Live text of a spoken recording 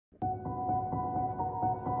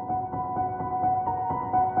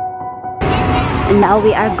And now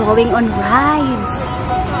we are going on rides.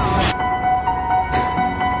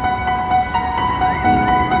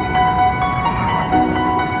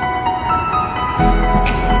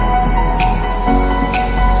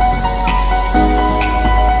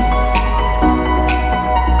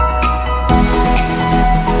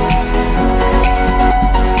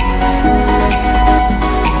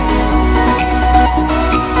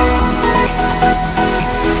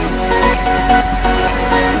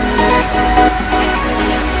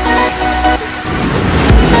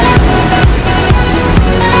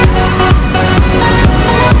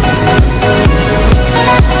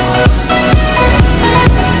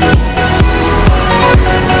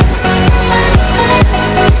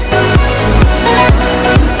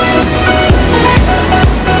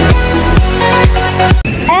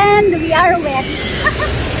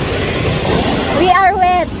 We are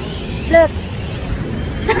wet. Look.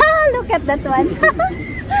 Look at that one.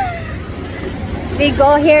 We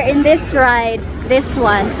go here in this ride. This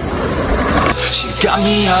one. She's got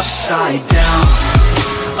me upside down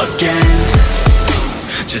again,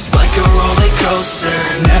 just like a roller coaster.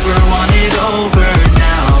 Never want it over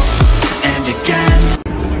now and again.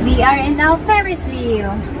 We are in our Ferris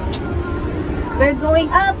wheel. We're going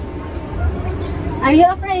up. Are you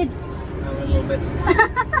afraid? A little bit.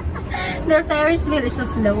 The Ferris wheel is so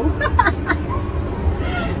slow. I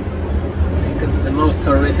think it's the most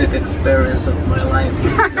horrific experience of my life.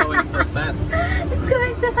 It's going so fast. It's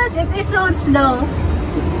going so fast. It is so slow.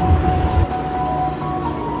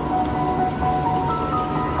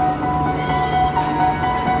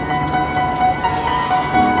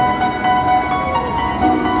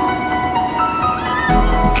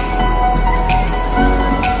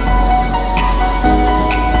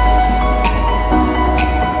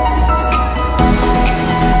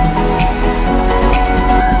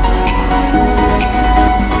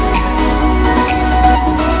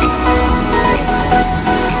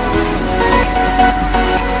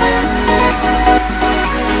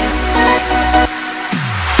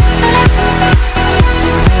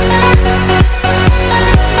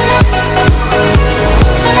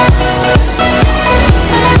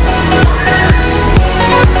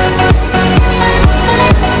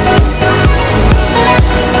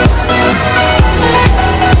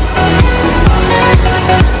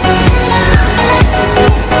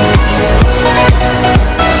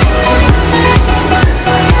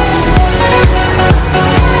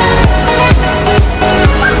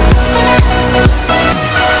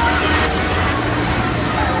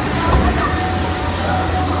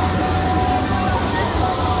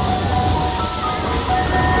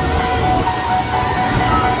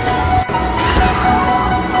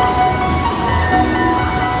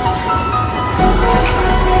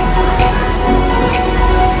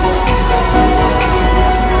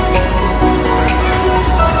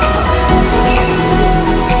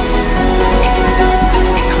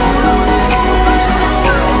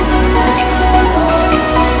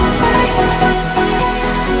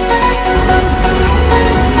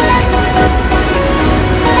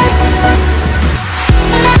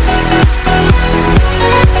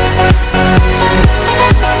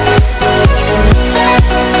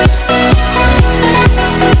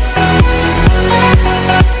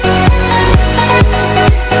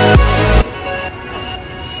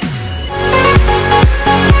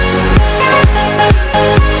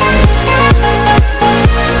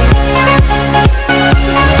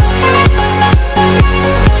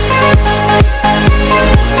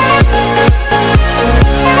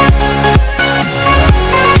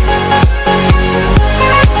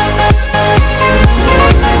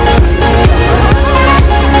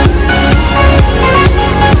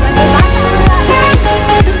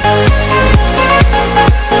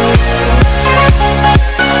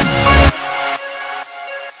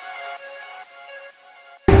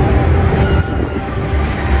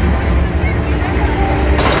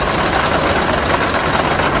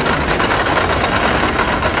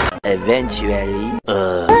 Eventually,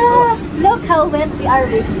 Look how wet we are.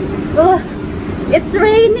 It's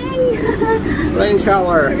raining. Rain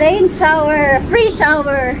shower. Rain shower. Free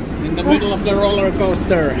shower. In the middle of the roller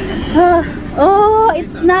coaster. Oh,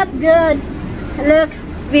 it's not good. Look,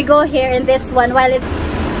 we go here in this one while it's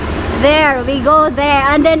there. We go there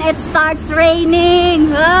and then it starts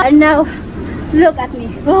raining. And now, look at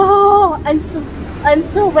me. Oh, I'm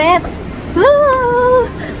so wet. Oh.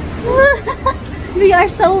 We are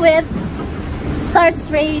so wet. Starts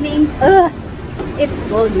raining. It's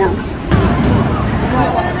cold now.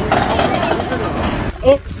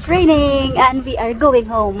 It's raining and we are going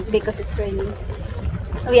home because it's raining.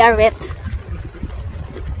 We are wet.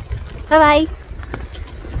 Bye bye.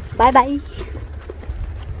 Bye bye.